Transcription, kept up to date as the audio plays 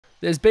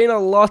There's been a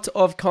lot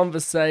of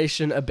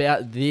conversation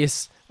about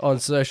this on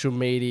social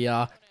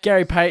media.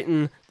 Gary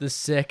Payton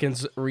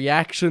II's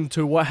reaction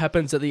to what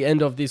happens at the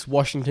end of this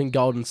Washington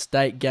Golden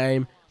State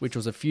game, which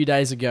was a few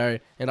days ago.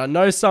 And I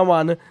know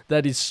someone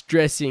that is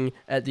stressing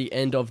at the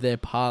end of their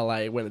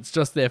parlay when it's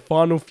just their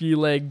final few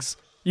legs.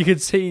 You can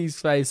see his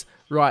face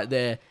right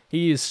there.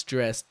 He is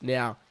stressed.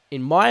 Now,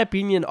 in my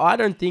opinion, I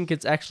don't think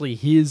it's actually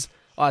his.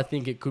 I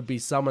think it could be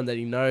someone that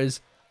he knows,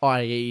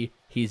 i.e.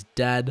 his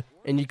dad.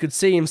 And you could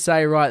see him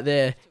say right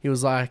there, he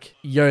was like,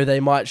 yo, they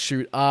might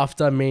shoot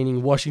after,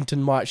 meaning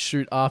Washington might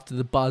shoot after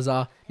the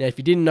buzzer. Now, if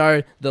you didn't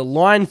know, the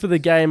line for the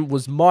game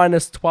was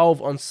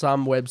 -12 on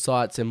some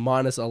websites and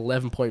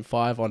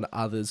 -11.5 on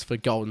others for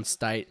Golden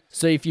State.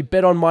 So if you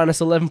bet on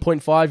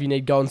 -11.5, you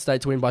need Golden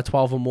State to win by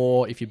 12 or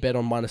more. If you bet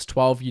on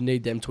 -12, you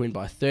need them to win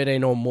by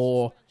 13 or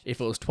more.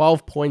 If it was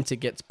 12 points, it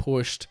gets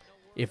pushed.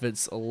 If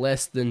it's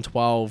less than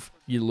 12,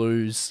 you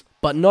lose.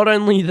 But not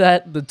only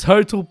that, the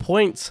total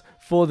points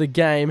for the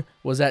game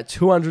was at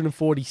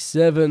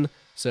 247.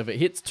 So if it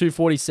hits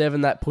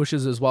 247, that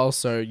pushes as well.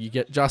 So you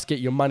just get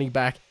your money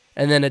back.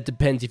 And then it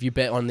depends if you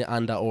bet on the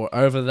under or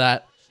over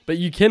that. But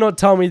you cannot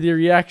tell me the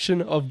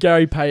reaction of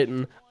Gary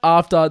Payton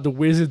after the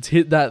Wizards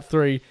hit that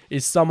three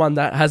is someone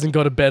that hasn't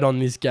got a bet on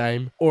this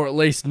game. Or at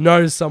least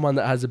knows someone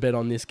that has a bet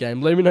on this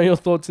game. Let me know your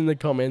thoughts in the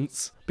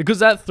comments. Because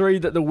that three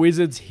that the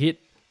Wizards hit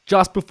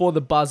just before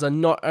the buzzer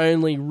not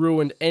only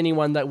ruined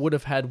anyone that would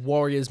have had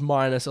Warriors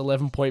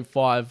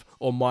 -11.5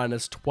 or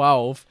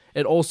 -12,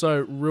 it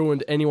also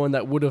ruined anyone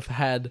that would have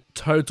had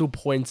total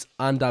points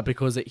under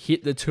because it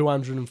hit the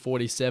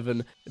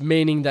 247,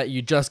 meaning that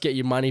you just get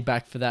your money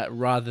back for that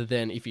rather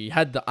than if you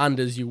had the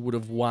unders, you would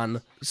have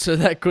won. So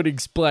that could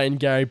explain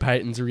Gary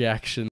Payton's reaction.